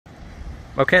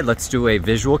Okay, let's do a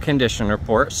visual condition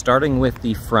report, starting with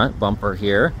the front bumper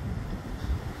here.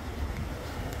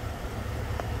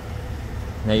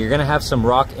 Now you're gonna have some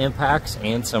rock impacts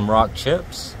and some rock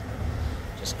chips,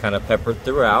 just kind of peppered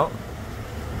throughout.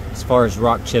 As far as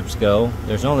rock chips go,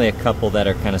 there's only a couple that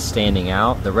are kind of standing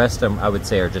out. The rest of them, I would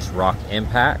say, are just rock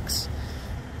impacts.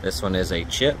 This one is a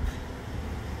chip.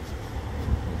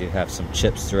 We do have some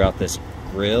chips throughout this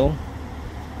grill.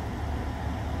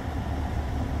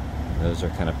 Those are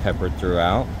kind of peppered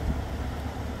throughout.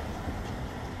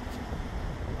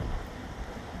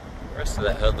 The rest of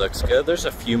that hood looks good. There's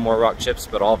a few more rock chips,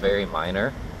 but all very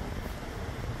minor.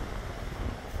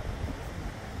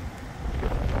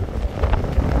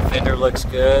 Fender looks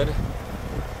good.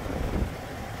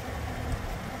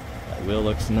 That wheel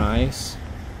looks nice.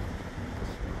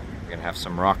 We're gonna have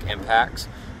some rock impacts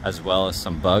as well as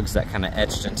some bugs that kind of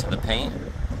etched into the paint.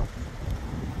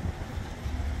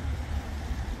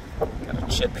 Got a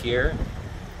chip here.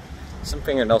 Some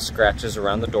fingernail scratches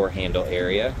around the door handle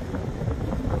area.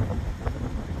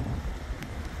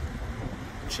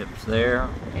 Chips there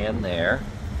and there.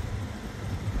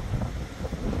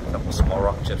 A couple small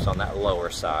rock chips on that lower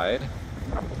side.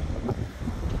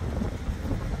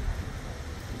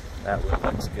 That wood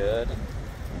looks good.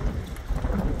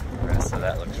 The rest of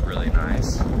that looks really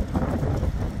nice.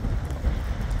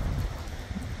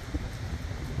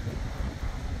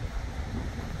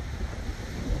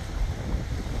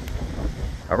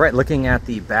 All right, looking at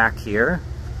the back here,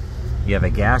 you have a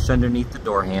gash underneath the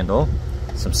door handle,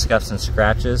 some scuffs and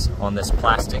scratches on this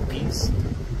plastic piece,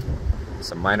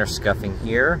 some minor scuffing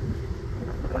here,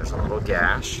 and there's a little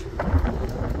gash.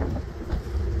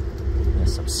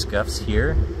 There's some scuffs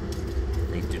here.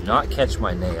 They do not catch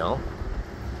my nail.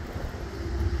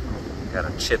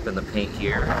 Got a chip in the paint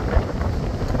here.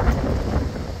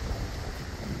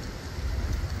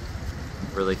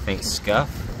 Really faint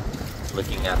scuff.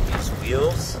 Looking at these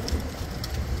wheels,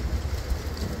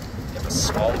 you have a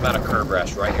small amount of curb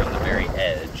rash right here on the very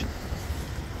edge.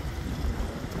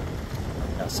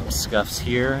 Got some scuffs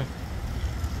here,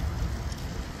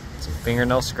 some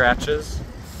fingernail scratches.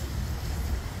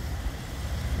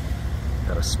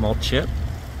 Got a small chip.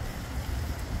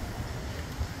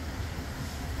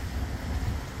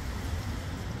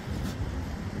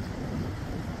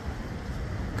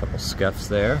 A couple scuffs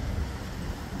there.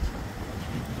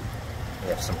 We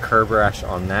have some curb rash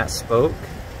on that spoke.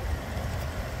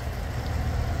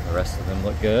 The rest of them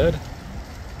look good.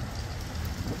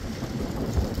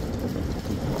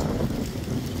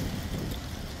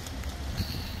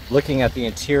 Looking at the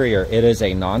interior, it is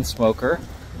a non-smoker.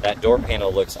 That door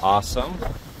panel looks awesome.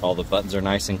 All the buttons are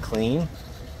nice and clean.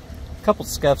 A couple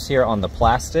scuffs here on the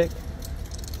plastic.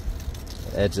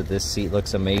 The edge of this seat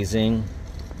looks amazing.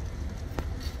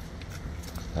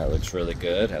 That looks really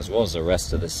good, as well as the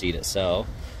rest of the seat itself.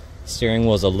 Steering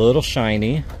wheel's a little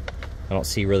shiny. I don't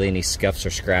see really any scuffs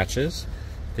or scratches.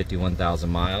 51,000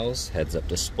 miles, heads-up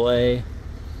display.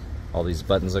 All these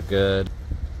buttons look good.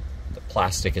 The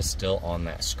plastic is still on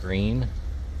that screen.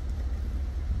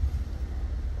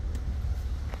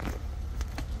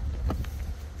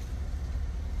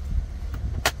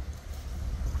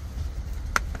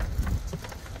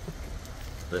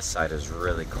 This side is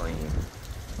really clean.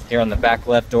 Here on the back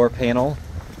left door panel,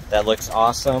 that looks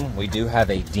awesome. We do have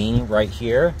a ding right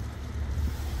here.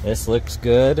 This looks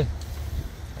good.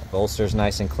 That bolster's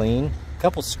nice and clean. A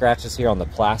couple scratches here on the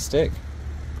plastic.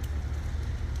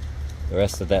 The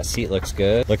rest of that seat looks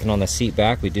good. Looking on the seat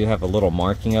back, we do have a little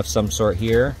marking of some sort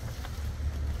here.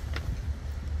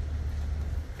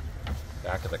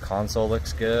 Back of the console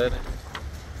looks good.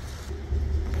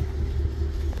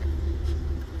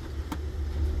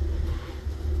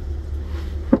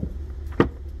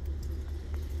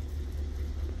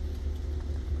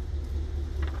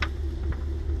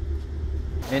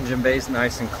 Engine bay's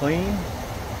nice and clean.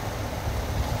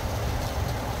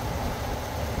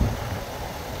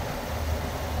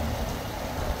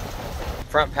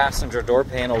 Front passenger door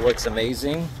panel looks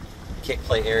amazing. Kick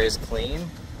plate area is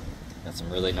clean. Got some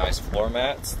really nice floor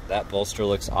mats. That bolster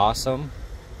looks awesome.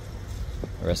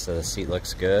 The rest of the seat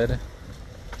looks good.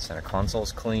 Center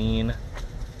console's clean.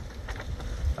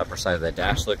 Upper side of the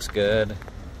dash looks good.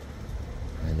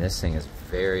 And this thing is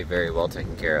very, very well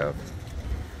taken care of.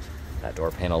 That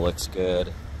door panel looks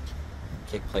good.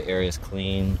 Kick plate area is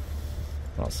clean.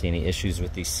 I don't see any issues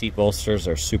with these seat bolsters.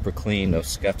 They're super clean, no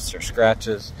scuffs or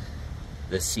scratches.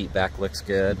 This seat back looks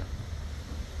good.